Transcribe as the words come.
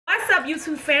What's up,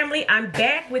 YouTube family? I'm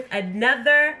back with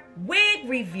another wig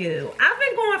review. I've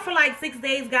been going for like 6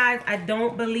 days, guys. I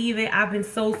don't believe it. I've been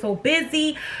so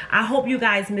busy. I hope you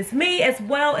guys miss me as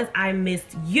well as I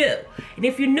missed you. And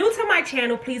if you're new to my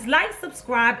channel, please like,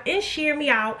 subscribe, and share me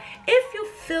out. If you're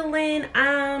feeling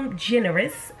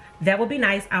generous, that would be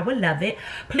nice. I would love it.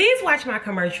 Please watch my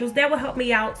commercials. That will help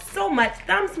me out so much.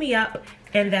 Thumbs me up.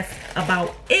 And that's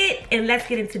about it. And let's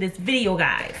get into this video,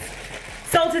 guys.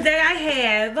 So today I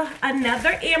have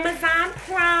another Amazon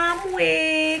Prime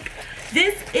wig.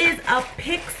 This is a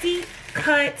Pixie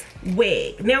cut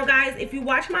wig. Now guys, if you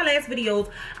watch my last videos,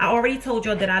 I already told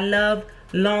y'all that I love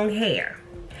long hair.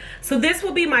 So this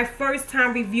will be my first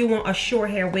time reviewing a short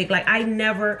hair wig. Like, I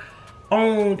never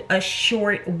owned a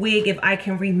short wig if I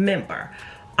can remember.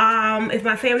 If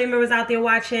my family members out there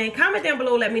watching, comment down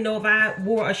below, let me know if I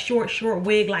wore a short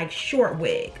wig, like short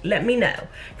wig. Let me know,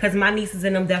 because my nieces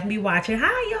and them definitely watching.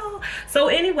 Hi y'all. So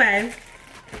anyway,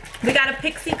 we got a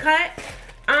Pixie cut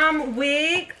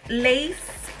wig, lace.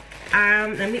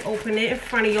 Let me open it in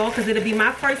front of y'all, because it'll be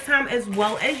my first time as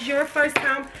well as your first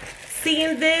time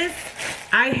seeing this.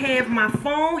 I have my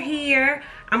phone here.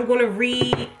 I'm gonna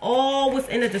read all what's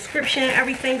in the description,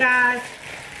 everything, guys,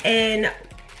 and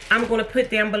I'm gonna put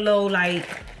down below, like,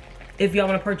 if y'all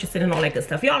wanna purchase it and all that good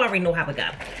stuff. Y'all already know how it go.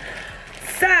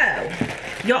 So,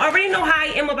 y'all already know how I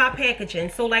am about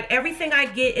packaging. So, like, everything I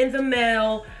get in the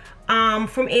mail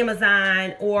from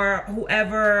Amazon or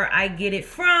whoever I get it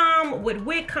from, with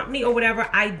wig company or whatever,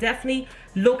 I definitely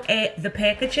look at the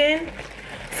packaging.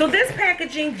 So this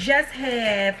packaging just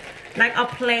have like a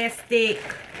plastic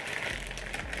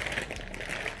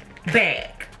bag.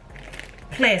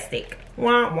 Plastic.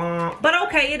 Wah, wah. But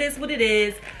okay, it is what it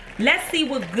is. Let's see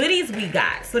what goodies we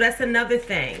got. So that's another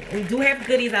thing. We do have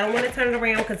goodies. I don't want to turn it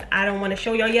around because I don't want to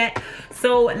show y'all yet.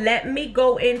 So let me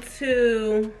go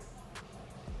into...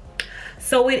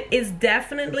 So it is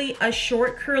definitely a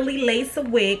short curly lace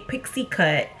wig, Pixie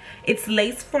cut. It's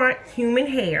lace front human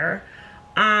hair.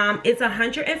 It's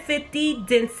 150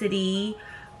 density,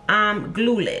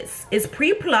 glueless. It's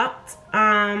pre-plucked.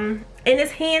 And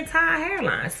it's hand-tied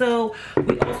hairline. So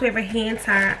we also have a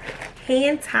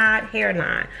hand-tied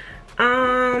hairline.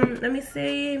 Let me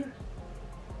see.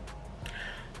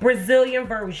 Brazilian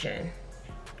version.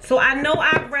 So I know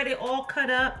I've read it all cut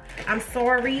up. I'm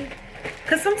sorry.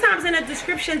 Because sometimes in the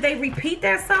description they repeat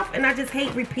that stuff and I just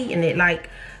hate repeating it. Like,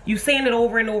 you saying it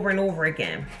over and over and over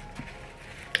again.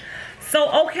 So,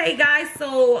 okay guys.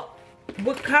 So,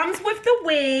 what comes with the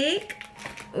wig...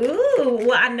 Ooh,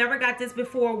 well, I never got this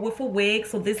before with a wig,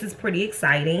 so this is pretty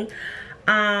exciting.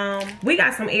 We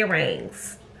got some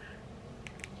earrings.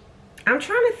 I'm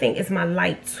trying to think, is my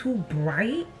light too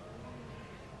bright?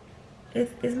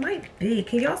 It might be.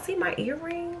 Can y'all see my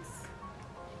earrings?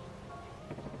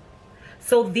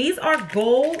 So these are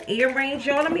gold earrings,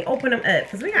 y'all. Let me open them up,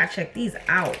 because we gotta check these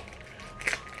out.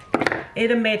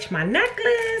 It'll match my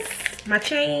necklace, my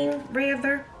chain,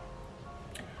 rather.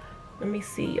 Let me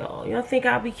see, y'all. Y'all think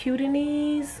I'll be cute in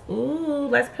these? Ooh,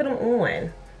 let's put them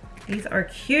on. These are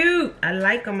cute. I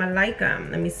like them. I like them.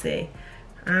 Let me see.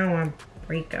 I don't want to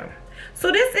break them.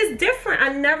 So this is different. I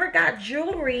never got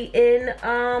jewelry in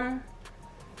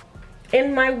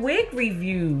my wig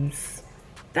reviews.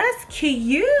 That's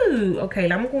cute.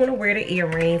 Okay, I'm going to wear the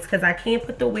earrings because I can't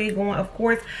put the wig on. Of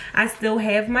course, I still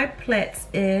have my plaits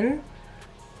in.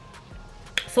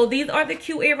 So these are the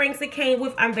cute earrings it came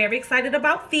with. I'm very excited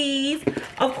about these.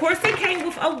 Of course, it came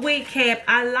with a wig cap.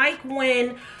 I like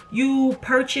when you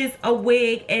purchase a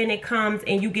wig and it comes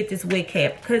and you get this wig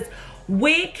cap, because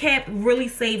wig cap really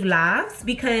save lives.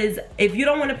 Because if you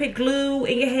don't want to put glue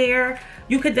in your hair,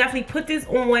 you could definitely put this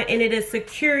on and it'll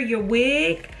secure your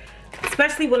wig.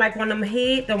 Especially with like one of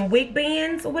them wig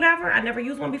bands or whatever. I never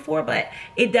used one before, but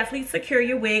it definitely secure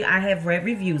your wig. I have read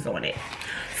reviews on it.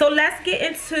 So let's get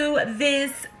into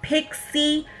this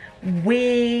Pixie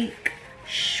wig,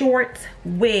 short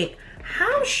wig.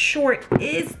 How short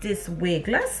is this wig?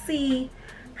 Let's see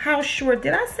how short.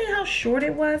 Did I say how short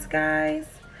it was, guys?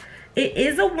 It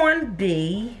is a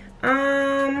 1B.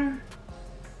 I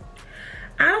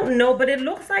don't know, but it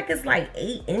looks like it's like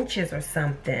 8 inches or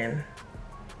something.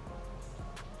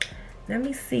 Let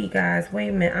me see, guys. Wait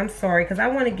a minute. I'm sorry, because I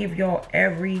want to give y'all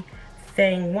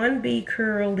everything. 1B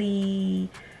curly.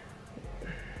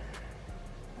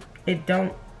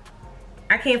 I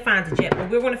can't find it yet, but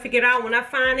we're going to figure it out. When I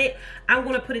find it, I'm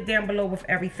going to put it down below with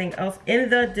everything else in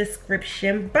the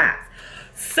description box.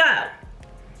 So,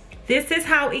 this is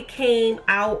how it came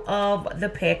out of the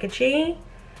packaging.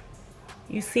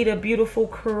 You see the beautiful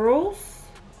curls?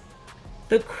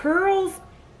 The curls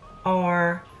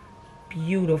are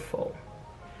beautiful.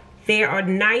 There are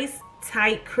nice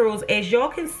tight curls. As y'all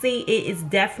can see, it is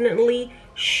definitely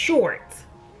short.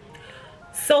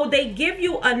 So they give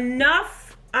you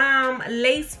enough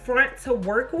lace front to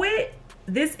work with.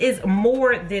 This is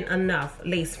more than enough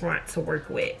lace front to work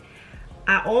with.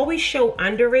 I always show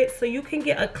under it so you can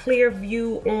get a clear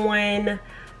view on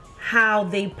how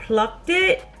they plucked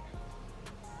it.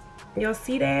 Y'all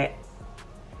see that?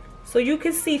 So you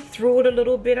can see through it a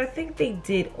little bit. I think they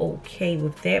did okay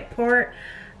with that part.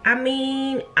 I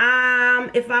mean,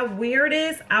 if I wear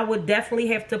this, I would definitely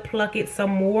have to pluck it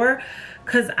some more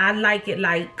because I like it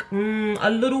like a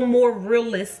little more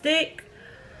realistic.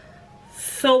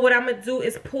 So what I'm gonna do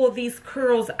is pull these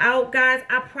curls out, guys.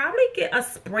 I'll probably get a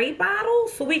spray bottle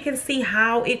so we can see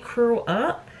how it curl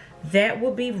up. That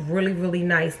would be really, really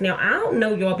nice. Now, I don't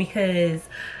know, y'all, because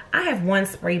I have one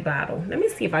spray bottle. Let me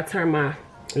see if I turn my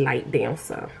light down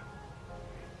some.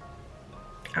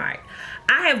 All right,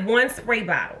 I have one spray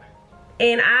bottle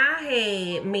and I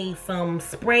had made some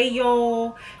spray,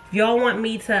 y'all. If y'all want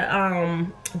me to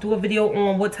do a video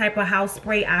on what type of house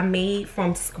spray I made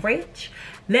from scratch,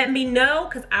 let me know,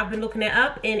 because I've been looking it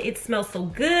up and it smells so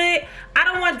good. I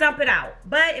don't want to dump it out,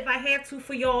 but if I have to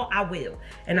for y'all, I will,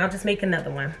 and I'll just make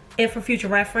another one. And for future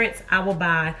reference, I will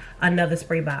buy another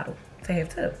spray bottle to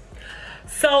have too.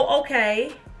 So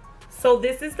okay, so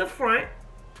this is the front.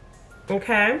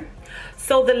 Okay,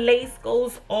 so the lace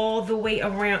goes all the way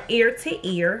around ear to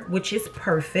ear, which is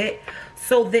perfect.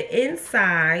 So the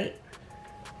inside,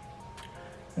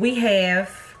 we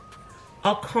have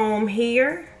a comb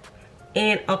here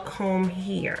and a comb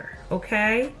here,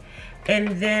 okay? And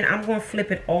then I'm gonna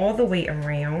flip it all the way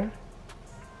around.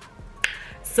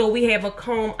 So we have a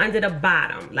comb under the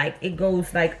bottom, like it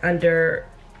goes like under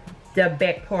the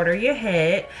back part of your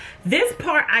head. This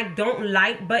part I don't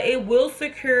like, but it will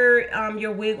secure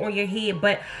your wig on your head.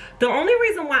 But the only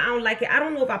reason why I don't like it, I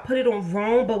don't know if I put it on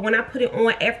wrong, but when I put it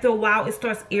on, after a while it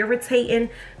starts irritating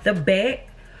the back.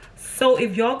 So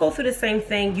if y'all go through the same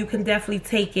thing, you can definitely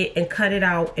take it and cut it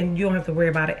out and you don't have to worry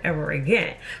about it ever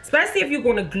again, especially if you're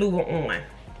going to glue it on.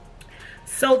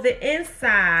 So the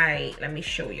inside, let me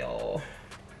show y'all.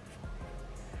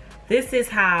 This is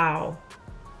how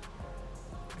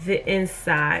the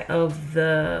inside of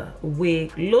the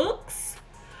wig looks.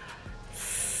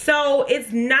 So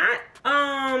it's not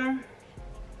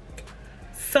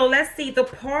so let's see, the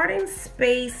parting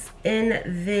space in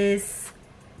this,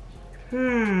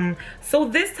 so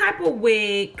this type of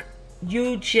wig,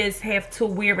 you just have to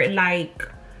wear it like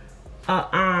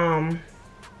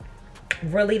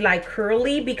really like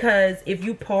curly, because if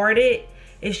you part it,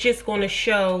 it's just going to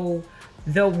show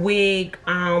the wig,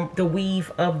 the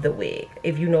weave of the wig,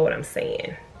 if you know what I'm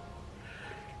saying.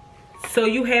 So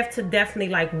you have to definitely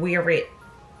like wear it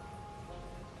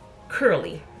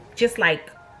curly, just like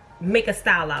make a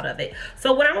style out of it.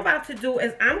 So what I'm about to do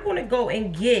is I'm going to go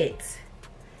and get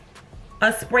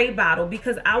a spray bottle,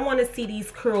 because I want to see these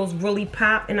curls really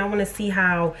pop and I want to see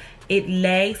how it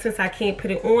lays since I can't put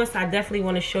it on. So I definitely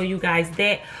want to show you guys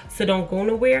that, so don't go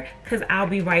nowhere because I'll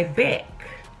be right back.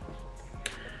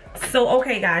 So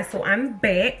okay guys, so I'm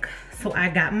back. So I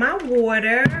got my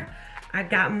water, I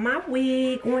got my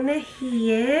wig on the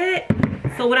head.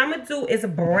 So what I'm gonna do is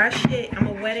brush it. I'm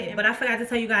gonna wet it, but I forgot to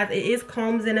tell you guys, it is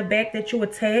combs in the back that you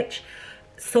attach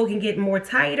so it can get more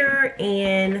tighter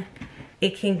and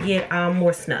it can get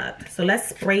more snug. So let's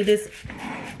spray this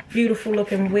beautiful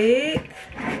looking wig.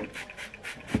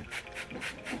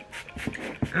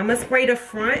 I'm gonna spray the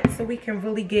front so we can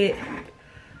really get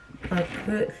a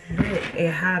good look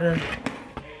at how to,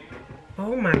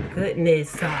 oh my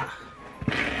goodness.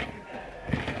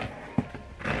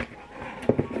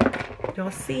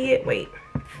 Y'all see it? Wait.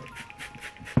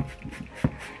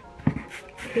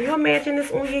 Can you imagine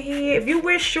this on your head? If you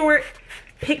wear short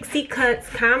pixie cuts,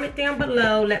 comment down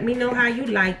below. Let me know how you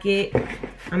like it.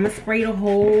 I'm gonna spray the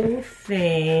whole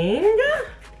thing.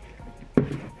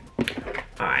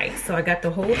 Alright, so I got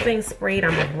the whole thing sprayed.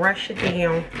 I'm gonna brush it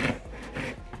down.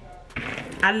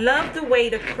 I love the way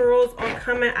the curls are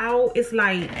coming out. It's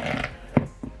like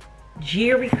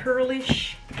Jerry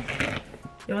curlish.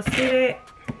 Y'all see that?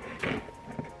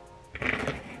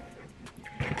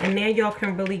 And now y'all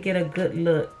can really get a good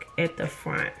look at the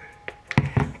front.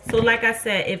 So like I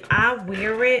said, if I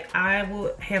wear it, I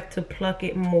will have to pluck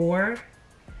it more.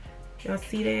 Y'all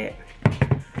see that?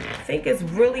 I think it's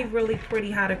really, really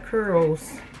pretty how the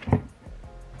curls.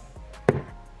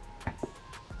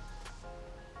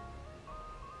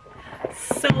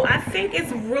 So I think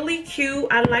it's really cute.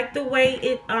 I like the way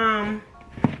it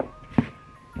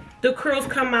the curls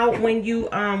come out when you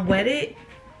wet it.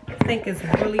 I think it's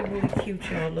really, really cute,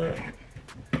 y'all. Look.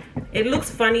 It looks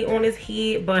funny on his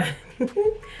head, but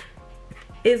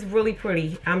it's really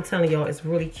pretty. I'm telling y'all, it's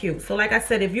really cute. So like I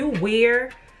said, if you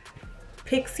wear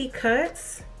pixie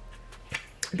cuts,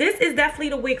 this is definitely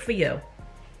the wig for you.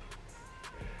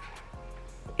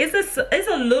 It's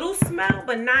a little smell,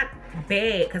 but not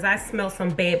bad, because I smell some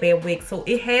bad wigs. So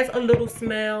it has a little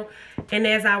smell, and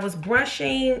as I was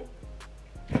brushing,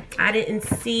 I didn't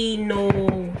see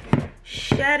no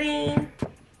shedding.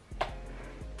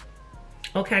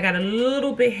 Okay, I got a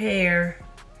little bit hair,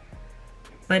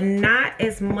 but not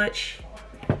as much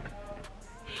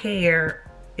hair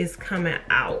is coming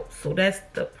out. So that's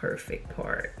the perfect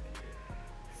part.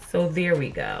 So there we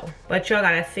go. But y'all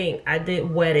gotta think, I did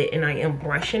wet it and I am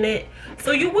brushing it.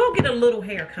 So you will get a little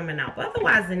hair coming out, but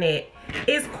otherwise than that,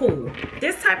 it's cool.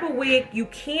 This type of wig, you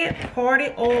can't part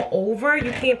it all over.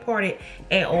 You can't part it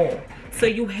at all. So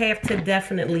you have to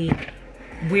definitely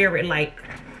wear it like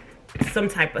some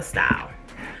type of style.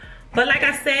 But like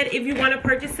I said, if you want to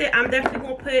purchase it, I'm definitely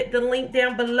going to put the link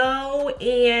down below.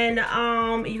 And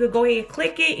you can go ahead and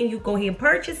click it and you go ahead and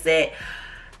purchase it.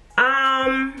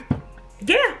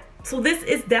 Yeah, so this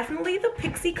is definitely the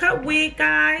pixie cut wig,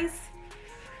 guys.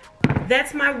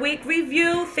 That's my wig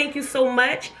review. Thank you so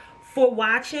much for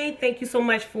watching. Thank you so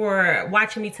much for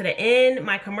watching me to the end,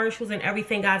 my commercials and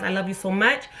everything, guys. I love you so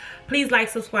much. Please like,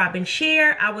 subscribe, and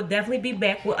share. I will definitely be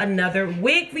back with another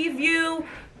wig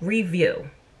review.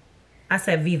 I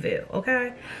said review,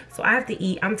 okay? So I have to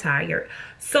eat. I'm tired.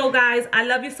 So guys, I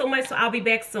love you so much. So I'll be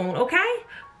back soon, okay?